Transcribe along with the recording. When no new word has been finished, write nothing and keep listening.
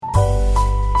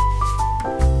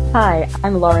Hi,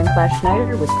 I'm Lauren Clash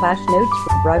Schneider with Clash Notes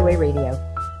for Broadway Radio.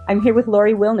 I'm here with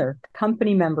Laurie Wilner,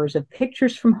 company members of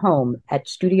Pictures from Home at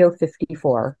Studio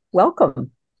 54.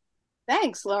 Welcome.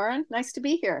 Thanks, Lauren. Nice to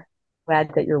be here.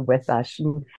 Glad that you're with us.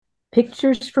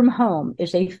 Pictures from Home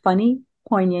is a funny,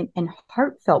 poignant, and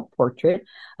heartfelt portrait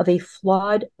of a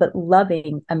flawed but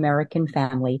loving American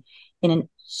family in a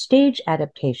stage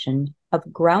adaptation of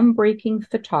groundbreaking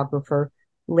photographer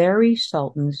Larry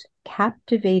Sultan's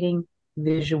captivating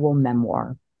visual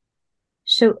memoir.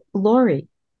 So, Laurie,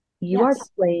 you are Yes,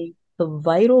 playing the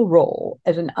vital role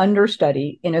as an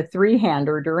understudy in a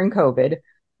three-hander during COVID,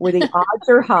 where the odds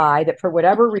are high that for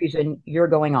whatever reason you're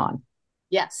going on.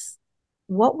 yes.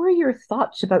 What were your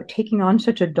thoughts about taking on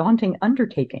such a daunting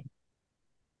undertaking?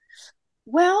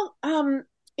 Well,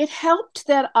 it helped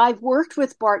that I've worked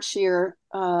with Bart Shear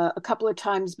a couple of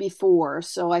times before,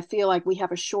 so I feel like we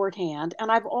have a shorthand. And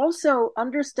I've also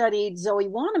understudied Zoe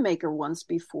Wanamaker once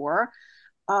before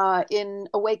in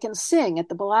Awake and Sing at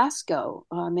the Belasco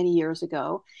many years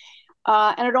ago.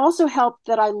 And it also helped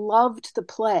that I loved the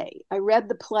play. I read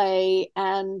the play,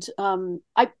 and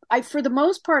for the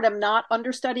most part, I'm not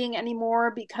understudying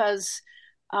anymore because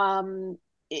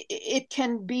it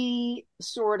can be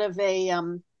sort of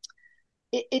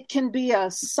it can be a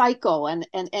cycle, and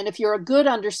if you're a good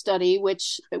understudy,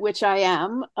 which I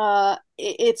am,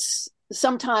 it's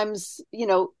sometimes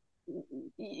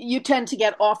you tend to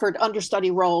get offered understudy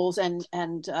roles, and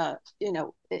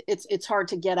it's hard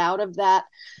to get out of that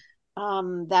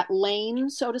lane,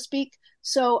 so to speak.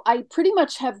 So I pretty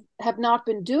much have not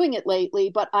been doing it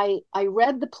lately, but I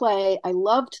read the play, I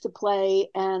loved the play,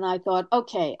 and I thought,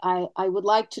 okay, I would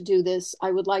like to do this.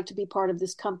 I would like to be part of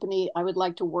this company. I would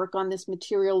like to work on this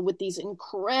material with these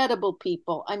incredible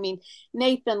people. I mean,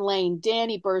 Nathan Lane,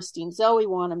 Danny Burstein, Zoe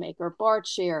Wanamaker, Bart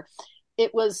Scher.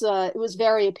 It was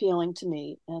very appealing to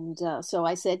me, and so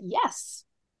I said yes.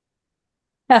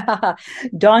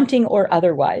 Daunting or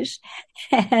otherwise.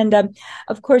 And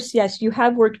of course, yes, you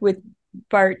have worked with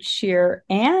Bart Shear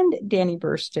and Danny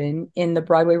Burstyn in the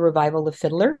Broadway revival of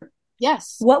Fiddler.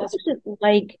 Yes, What that's was it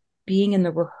like being in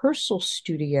the rehearsal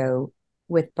studio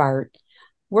with Bart,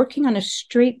 working on a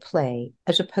straight play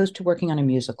as opposed to working on a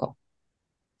musical?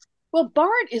 Well,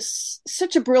 Bart is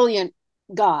such a brilliant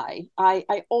guy.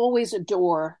 I always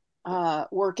adore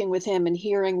working with him and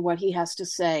hearing what he has to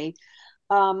say.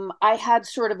 I had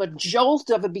sort of a jolt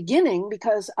of a beginning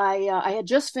because I had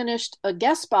just finished a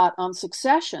guest spot on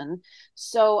Succession,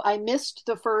 so I missed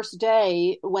the first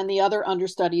day when the other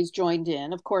understudies joined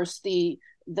in. Of course, the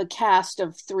cast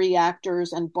of three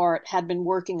actors and Bart had been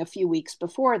working a few weeks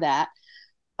before that.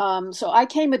 So I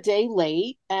came a day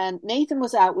late, and Nathan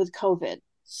was out with COVID.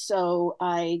 So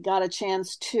I got a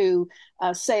chance to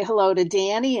say hello to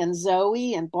Danny and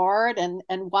Zoe and Bart and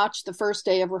watch the first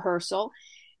day of rehearsal.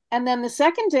 And then the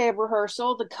second day of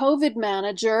rehearsal, the COVID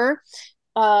manager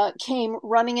came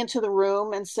running into the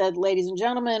room and said, "Ladies and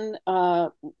gentlemen,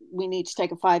 we need to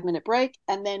take a 5-minute break."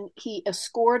 And then he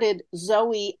escorted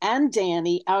Zoe and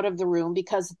Danny out of the room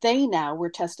because they now were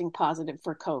testing positive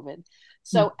for COVID.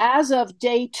 So as of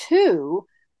day two,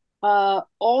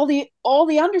 all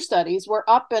the understudies were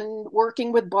up and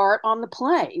working with Bart on the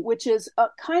play, which is a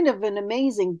kind of an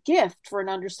amazing gift for an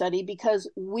understudy because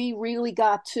we really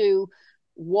got to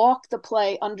walk the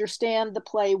play, understand the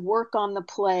play, work on the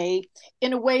play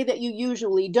in a way that you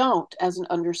usually don't as an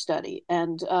understudy.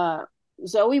 And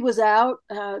Zoe was out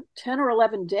 10 or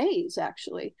 11 days,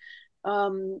 actually.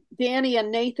 Danny and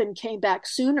Nathan came back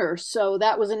sooner, so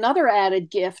that was another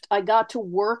added gift. I got to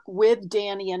work with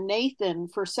Danny and Nathan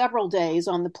for several days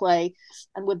on the play,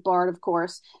 and with Bart, of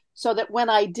course, so that when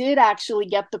I did actually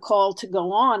get the call to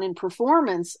go on in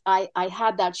performance, I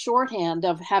had that shorthand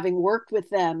of having worked with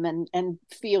them and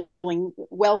feeling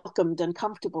welcomed and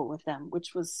comfortable with them,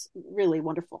 which was really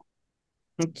wonderful.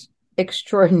 It's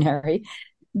extraordinary.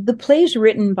 The play's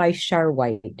written by Shar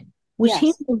White. Was he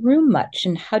in Yes, the room much,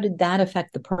 and how did that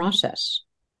affect the process?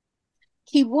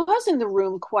 he was in the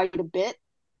room quite a bit.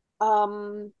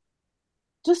 Um,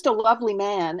 just a lovely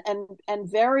man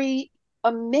and very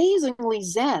amazingly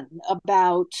zen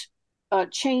about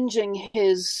changing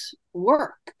his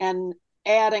work and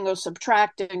adding or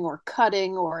subtracting or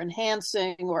cutting or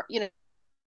enhancing or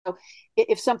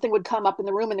if something would come up in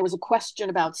the room and there was a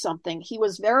question about something, he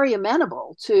was very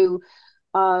amenable to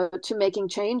making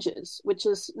changes, which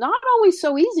is not always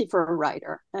so easy for a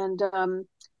writer. And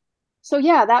so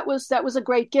yeah, that was a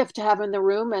great gift to have in the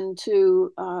room, and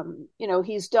to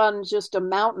he's done just a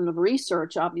mountain of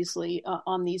research, obviously,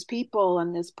 on these people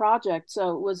and this project.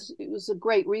 So it was a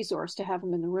great resource to have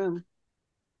him in the room.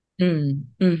 Mm,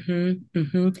 mm-hmm,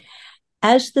 mm-hmm.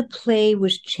 As the play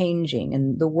was changing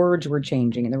and the words were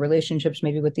changing and the relationships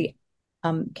maybe with the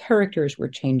characters were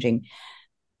changing,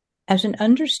 as an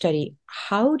understudy,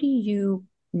 how do you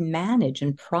manage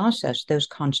and process those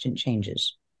constant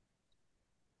changes?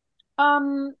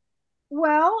 Um,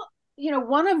 well,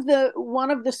 one of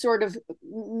the sort of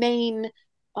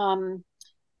um,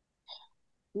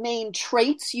 main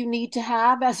traits you need to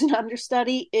have as an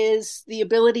understudy is the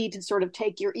ability to sort of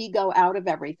take your ego out of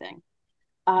everything.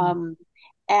 Um,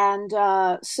 and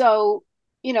so,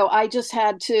 I just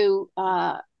had to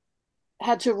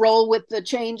roll with the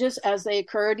changes as they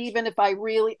occurred, even if I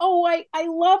really, I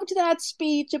loved that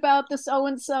speech about the so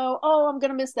and so. Oh, I'm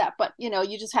gonna miss that. But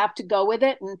you just have to go with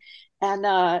it and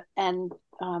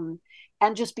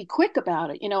and just be quick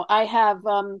about it.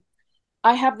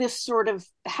 I have this sort of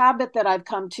habit that I've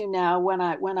come to now when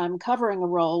I'm covering a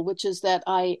role, which is that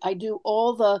I do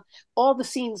all the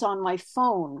scenes on my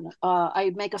phone.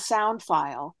 I make a sound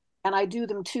file and I do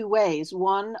them two ways.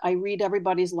 One, I read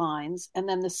everybody's lines, and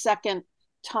then the second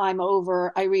time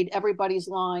over, I read everybody's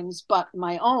lines but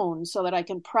my own, so that I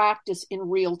can practice in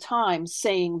real time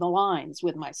saying the lines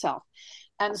with myself.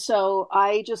 And so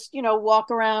I just,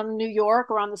 walk around New York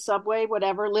or on the subway,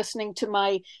 whatever, listening to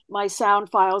my sound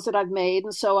files that I've made.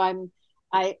 And so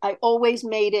I always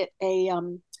made it a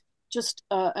just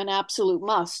an absolute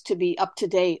must to be up to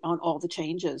date on all the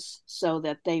changes so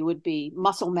that they would be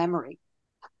muscle memory.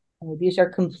 These are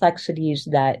complexities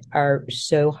that are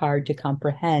so hard to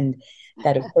comprehend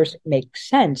that, of course, it makes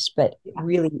sense, but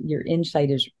really your insight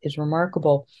is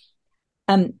remarkable.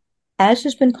 Um, as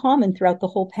has been common throughout the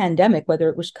whole pandemic, whether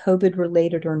it was COVID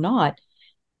related or not,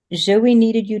 Zoe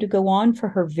needed you to go on for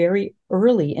her very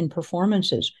early in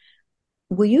performances.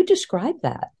 Will you describe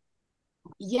that?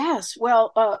 Yes,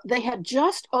 well, they had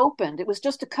just opened. It was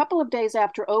just a couple of days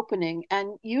after opening,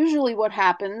 and usually what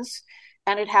happens,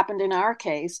 and it happened in our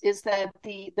case, is that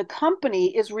the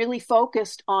company is really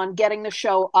focused on getting the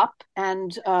show up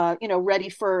and ready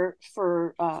for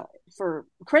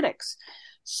critics.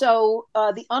 So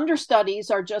the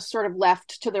understudies are just sort of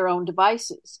left to their own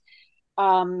devices.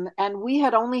 And we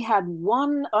had only had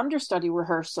one understudy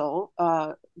rehearsal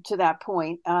to that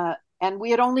point, and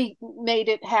we had only made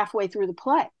it halfway through the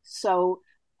play. So,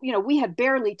 we had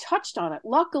barely touched on it.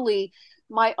 Luckily,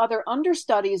 my other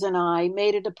understudies and I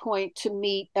made it a point to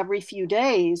meet every few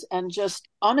days and just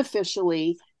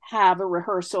unofficially have a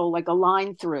rehearsal, like a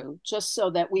line through, just so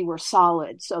that we were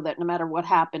solid, so that no matter what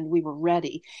happened, we were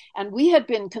ready. And we had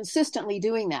been consistently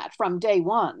doing that from day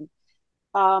one.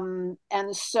 And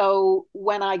so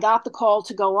when I got the call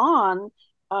to go on,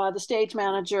 the stage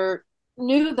manager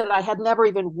knew that I had never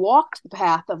even walked the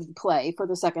path of the play for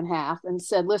the second half and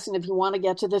said, listen, if you want to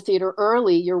get to the theater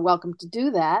early, you're welcome to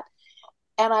do that.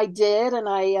 And I did. And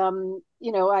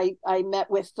I met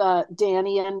with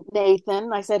Danny and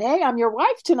Nathan. I said, hey, I'm your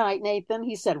wife tonight, Nathan.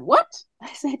 He said, what?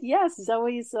 I said, yes,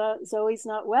 Zoe's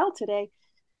not well today.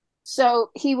 So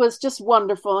he was just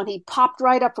wonderful. And he popped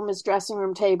right up from his dressing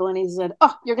room table and he said,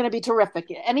 oh, you're going to be terrific.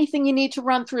 Anything you need to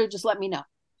run through, just let me know.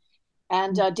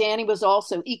 And Danny was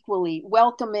also equally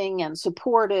welcoming and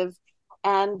supportive.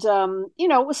 And,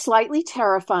 it was slightly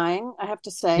terrifying, I have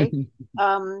to say.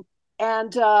 Um,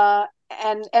 and, uh,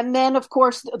 and then, of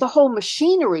course, the whole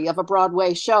machinery of a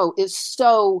Broadway show is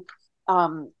so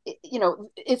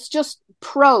it's just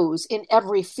pros in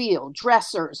every field,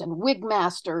 dressers and wig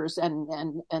masters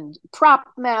and prop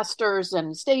masters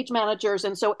and stage managers.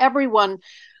 And so everyone,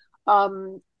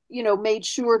 made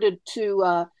sure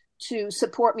to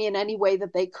support me in any way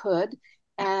that they could.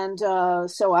 And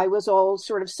so I was all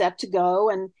sort of set to go.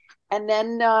 And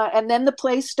then the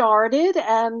play started,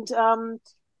 and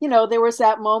there was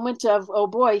that moment of, oh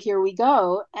boy, here we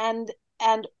go. And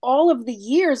all of the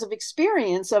years of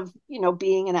experience of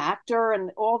being an actor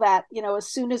and all that, as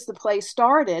soon as the play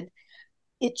started,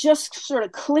 it just sort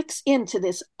of clicks into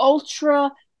this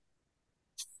ultra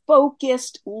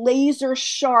focused, laser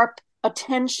sharp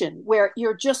attention where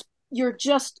you're just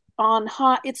on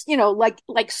hot. It's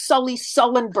like Sully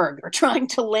Sullenberger trying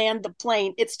to land the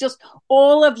plane. It's just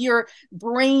all of your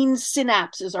brain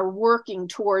synapses are working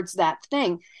towards that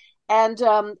thing. And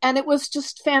it was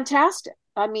just fantastic.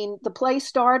 I mean, the play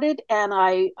started, and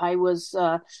I was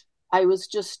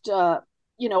just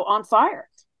on fire.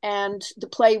 And the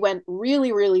play went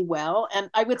really, really well. And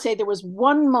I would say there was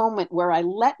one moment where I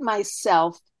let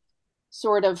myself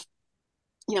sort of,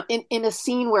 in a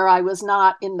scene where I was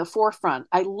not in the forefront,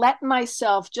 I let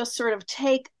myself just sort of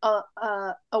take a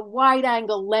wide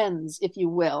angle lens, if you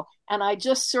will, and I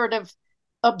just sort of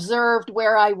observed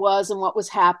where I was and what was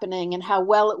happening and how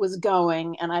well it was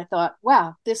going. And I thought,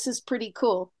 wow, this is pretty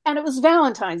cool. And it was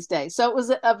Valentine's Day. So it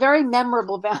was a very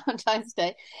memorable Valentine's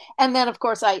Day. And then, of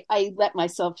course, I let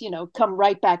myself, come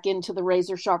right back into the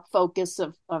razor sharp focus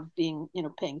of being,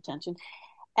 paying attention.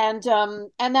 And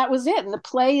that was it. And the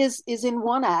play is in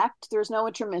one act. There's no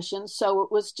intermission. So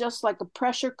it was just like a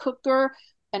pressure cooker,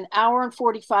 an hour and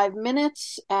 45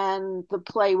 minutes, and the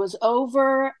play was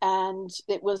over, and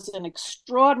it was an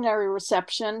extraordinary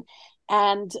reception,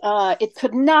 and it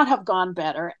could not have gone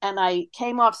better. And I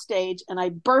came off stage and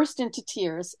I burst into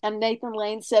tears, and Nathan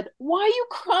Lane said, "Why are you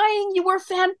crying? You were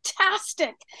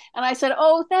fantastic." And I said,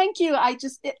 "Oh, thank you. I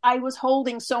was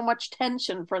holding so much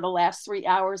tension for the last 3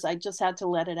 hours. I just had to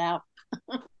let it out."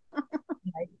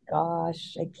 My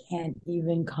gosh, I can't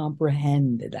even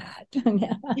comprehend that.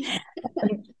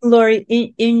 Lori,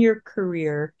 in your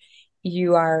career,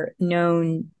 you are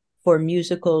known for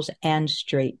musicals and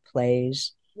straight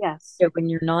plays. Yes. So when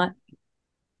you're not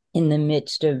in the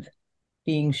midst of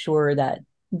being sure that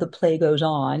the play goes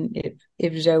on,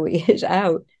 if Zoe is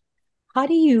out, how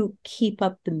do you keep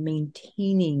up the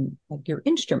maintaining of your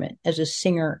instrument as a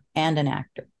singer and an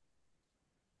actor?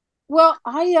 Well,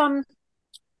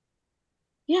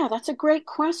 yeah, that's a great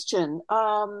question.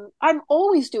 I'm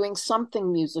always doing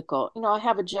something musical. I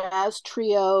have a jazz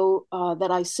trio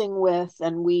that I sing with,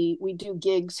 and we do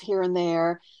gigs here and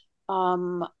there.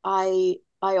 I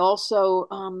also,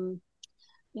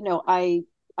 I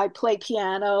play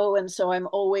piano, and so I'm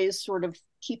always sort of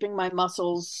keeping my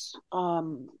muscles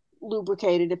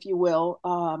lubricated, if you will.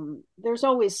 There's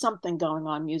always something going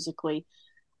on musically.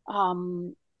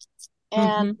 Um,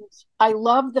 and Mm-hmm. I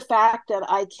love the fact that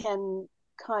I can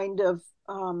kind of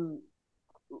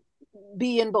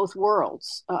be in both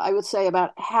worlds. I would say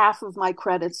about half of my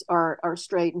credits are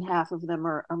straight and half of them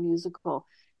are musical,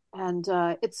 and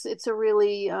it's a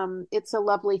really it's a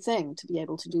lovely thing to be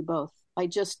able to do both. I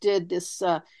just did this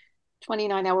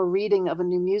 29-hour reading of a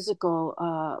new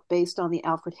musical based on the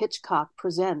Alfred Hitchcock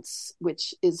Presents,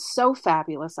 which is so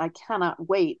fabulous. I cannot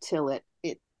wait till it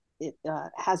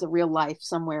has a real life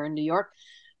somewhere in New York.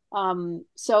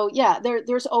 So yeah,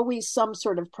 there's always some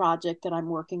sort of project that I'm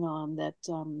working on that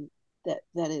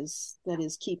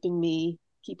is keeping me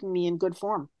in good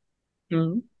form.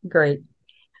 Mm-hmm. Great.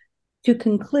 To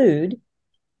conclude,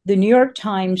 the New York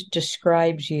Times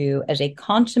describes you as a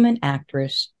consummate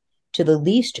actress to the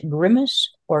least grimace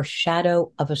or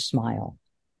shadow of a smile.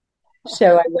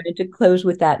 So I wanted to close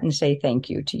with that and say thank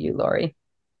you to you, Lori.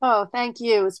 Oh, thank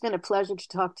you. It's been a pleasure to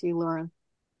talk to you, Lauren.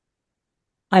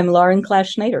 I'm Lauren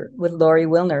Clash Schneider with Lori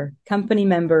Wilner, company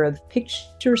member of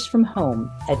Pictures from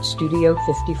Home at Studio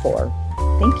 54.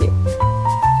 Thank you.